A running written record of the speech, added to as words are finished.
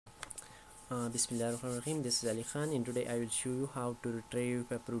Bismillahirrahmanirrahim. This is Ali Khan, and today I will show you how to retrieve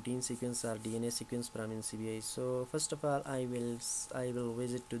a protein sequence or DNA sequence from NCBI. So first of all, I will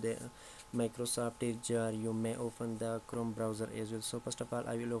visit to the Microsoft Edge, or you may open the Chrome browser as well. So first of all,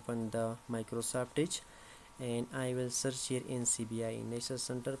 I will open the Microsoft Edge, and I will search here NCBI, National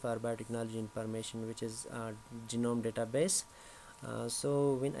Center for Biotechnology Information, which is a genome database.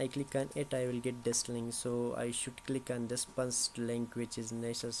 So when I click on it, I will get this link. So I should click on this first link, which is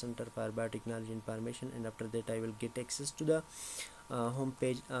National Center for Biotechnology Information, and after that I will get access to the home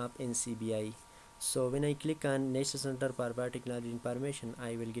page of NCBI. So when I click on National Center for Biotechnology Information,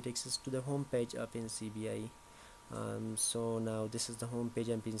 I will get access to the home page of NCBI. So now this is the home page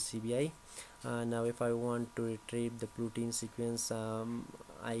of NCBI. Now if I want to retrieve the protein sequence,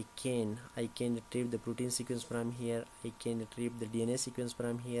 I can retrieve the protein sequence from here. I can retrieve the DNA sequence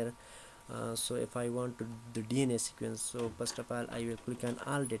from here. So if I want to the DNA sequence, so first of all I will click on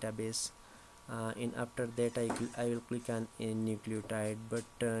all database, and after that I will click on a nucleotide.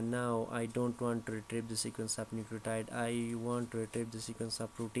 But now I don't want to retrieve the sequence of nucleotide. I want to retrieve the sequence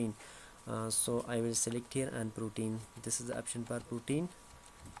of protein. So I will select here on protein. This is the option for protein,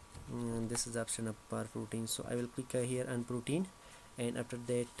 and this is the option for protein. So I will click here on protein, and after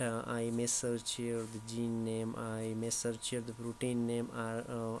that I may search here the gene name, I may search here the protein name,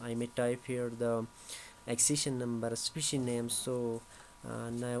 or I may type here the accession number, species name. So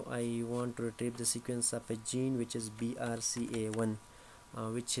now I want to retrieve the sequence of a gene which is BRCA1,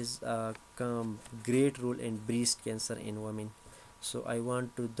 which is great role in breast cancer in women. So I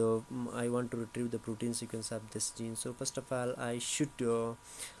want to retrieve the protein sequence of this gene. So first of all I should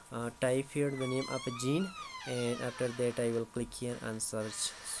type here the name of a gene, and after that I will click here and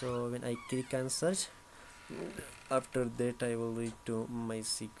search. So when I click on search, after that I will read to my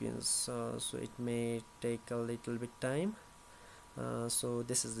sequence. So it may take a little bit time. So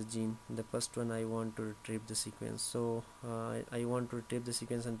this is the gene, the first one I want to retrieve the sequence. So I want to retrieve the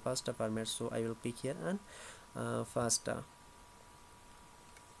sequence in FASTA format, so I will click here on FASTA.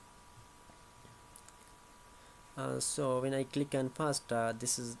 So when I click on FASTA,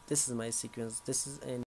 this is my sequence. This is an